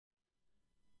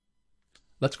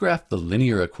Let's graph the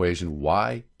linear equation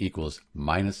y equals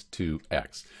minus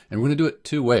 2x. And we're going to do it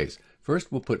two ways.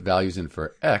 First, we'll put values in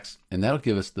for x, and that'll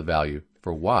give us the value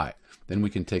for y. Then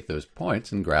we can take those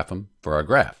points and graph them for our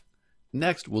graph.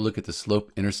 Next, we'll look at the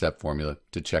slope-intercept formula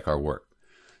to check our work.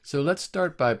 So let's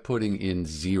start by putting in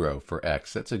 0 for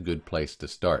x. That's a good place to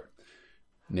start.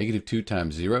 Negative 2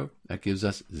 times 0, that gives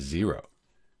us 0.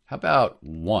 How about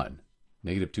 1?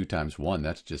 Negative 2 times 1,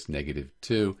 that's just negative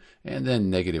 2. And then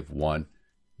negative 1.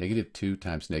 Negative 2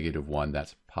 times negative 1,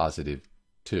 that's positive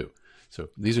 2. So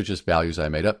these are just values I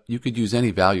made up. You could use any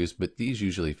values, but these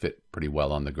usually fit pretty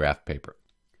well on the graph paper.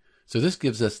 So this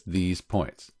gives us these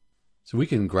points. So we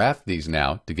can graph these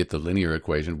now to get the linear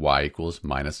equation y equals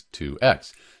minus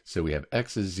 2x. So we have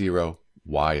x is 0,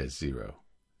 y is 0.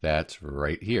 That's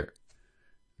right here.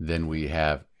 Then we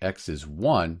have x is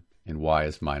 1 and y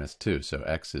is minus 2. So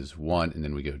x is 1 and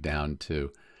then we go down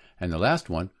 2. And the last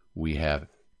one, we have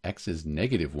x is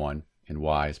negative 1 and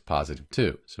y is positive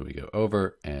 2. So we go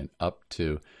over and up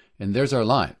 2. And there's our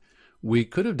line. We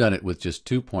could have done it with just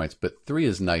 2 points, but 3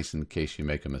 is nice in case you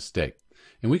make a mistake.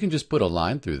 And we can just put a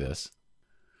line through this.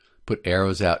 Put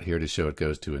arrows out here to show it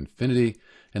goes to infinity.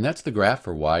 And that's the graph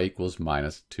for y equals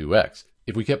minus 2x.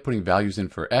 If we kept putting values in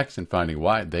for x and finding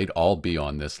y, they'd all be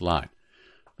on this line.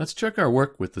 Let's check our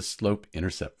work with the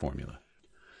slope-intercept formula.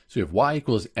 So we have y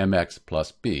equals mx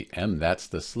plus b. M, that's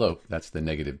the slope, that's the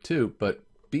negative 2. But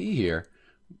b here,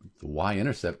 the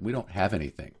y-intercept, we don't have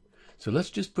anything. So let's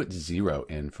just put 0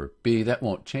 in for b. That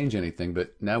won't change anything,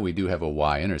 but now we do have a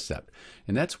y-intercept.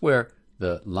 And that's where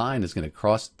the line is going to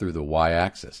cross through the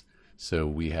y-axis. So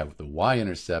we have the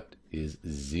y-intercept is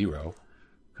 0.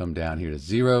 Come down here to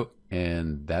 0,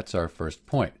 and that's our first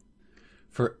point.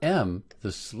 For m,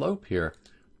 the slope here,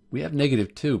 we have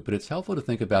negative 2, but it's helpful to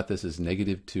think about this as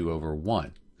negative 2 over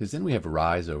 1, because then we have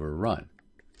rise over run.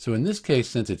 So in this case,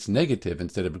 since it's negative,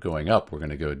 instead of going up, we're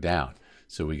going to go down.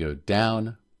 So we go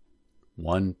down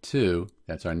 1, 2,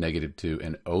 that's our negative 2,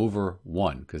 and over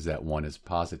 1, because that 1 is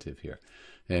positive here.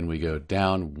 And we go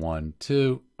down 1,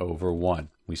 2, over 1.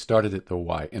 We started at the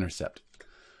y-intercept.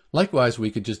 Likewise,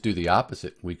 we could just do the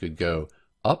opposite. We could go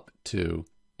up 2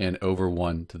 and over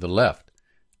 1 to the left,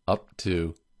 up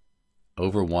 2,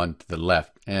 over 1 to the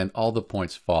left, and all the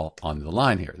points fall on the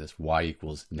line here. This y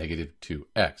equals negative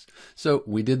 2x. So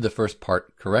we did the first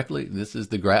part correctly. This is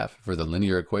the graph for the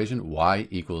linear equation y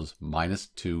equals minus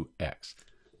 2x.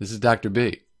 This is Dr.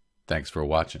 B. Thanks for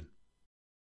watching.